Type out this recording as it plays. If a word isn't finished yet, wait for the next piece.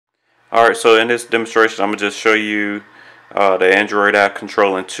Alright, so in this demonstration I'm going to just show you the Android app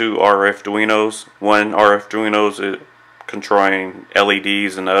controlling two Rfduinos. One Rfduinos is controlling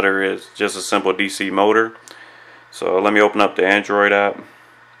LEDs and the other is just a simple DC motor. So let me open up the Android app.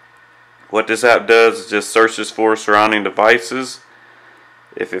 What this app does is just searches for surrounding devices.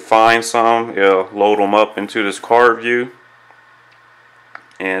 If it finds some, it'll load them up into this card view.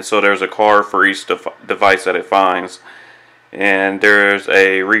 And so there's a card for each device that it finds. And there's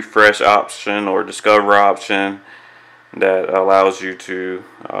a refresh option or discover option that allows you to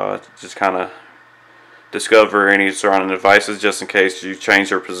just kind of discover any surrounding devices just in case you change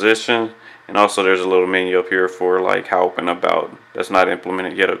their position. And also there's a little menu up here for like help and about. That's not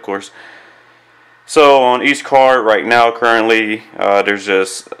implemented yet, of course. So on each card right now currently there's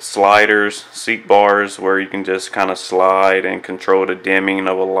just sliders, seat bars where you can just kind of slide and control the dimming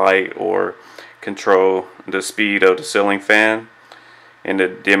of a light or control the speed of the ceiling fan and the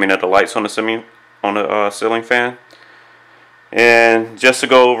dimming of the lights on the ceiling fan. And just to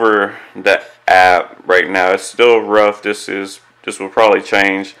go over the app right now, it's still rough. This will probably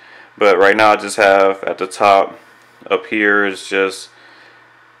change, but right now I just have at the top up here is just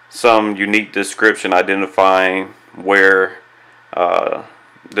some unique description identifying where the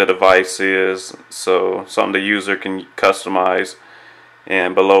device is, so something the user can customize,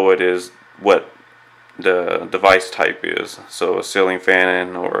 and below it is what the device type is, so a ceiling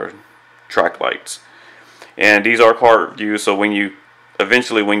fan or track lights. And these are card views, so when you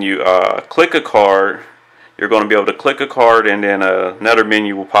click a card, you're going to be able to click a card and then another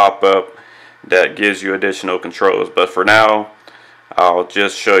menu will pop up that gives you additional controls. But for now I'll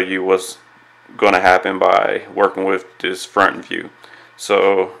just show you what's going to happen by working with this front view.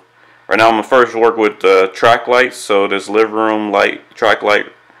 So right now I'm going to first work with the track lights. So this living room light, track light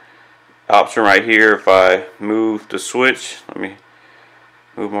option right here, if I move the switch, let me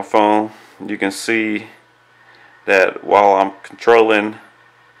move my phone, you can see that while I'm controlling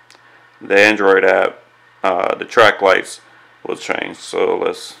the Android app, the track lights will change. So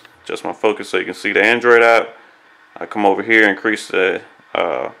let's adjust my focus so you can see the Android app. I come over here, increase the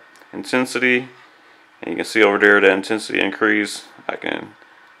intensity, and you can see over there the intensity increase. I can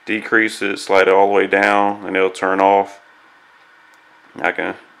decrease it, slide it all the way down, and it'll turn off. I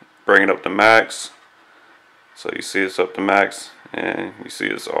can bring it up to max, so you see it's up to max, and you see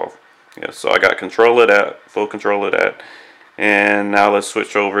it's off. Yeah, so I got control of that, full control of that. And now let's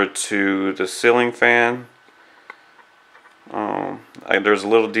switch over to the ceiling fan. There's a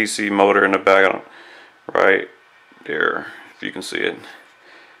little DC motor in the back right there, if you can see it.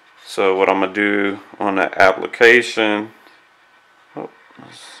 So what I'm gonna do on the application,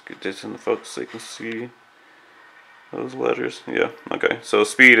 let's get this in the focus so you can see those letters. Yeah, okay. So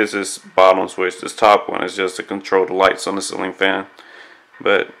speed is this bottom switch. This top one is just to control the lights on the ceiling fan.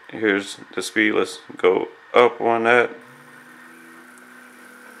 But here's the speed. Let's go up on that.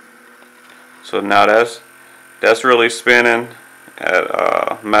 So now that's really spinning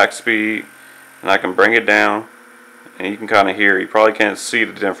at max speed, and I can bring it down, and you can kind of hear. You probably can't see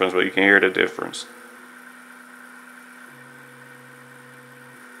the difference, but you can hear the difference.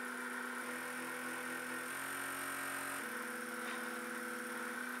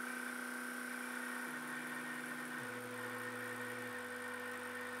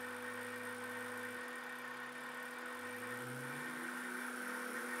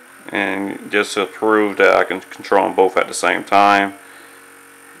 And just to prove that I can control them both at the same time,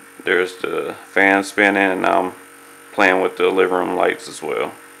 there's the fan spinning, and now I'm playing with the living room lights as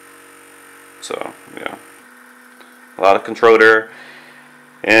well. So yeah, a lot of control there.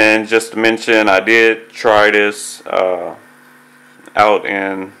 And just to mention, I did try this out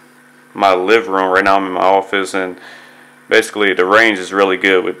in my living room. Right now I'm in my office, and basically the range is really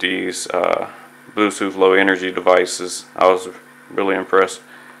good with these Bluetooth low energy devices. I was really impressed.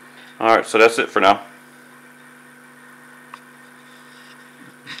 Alright, so that's it for now.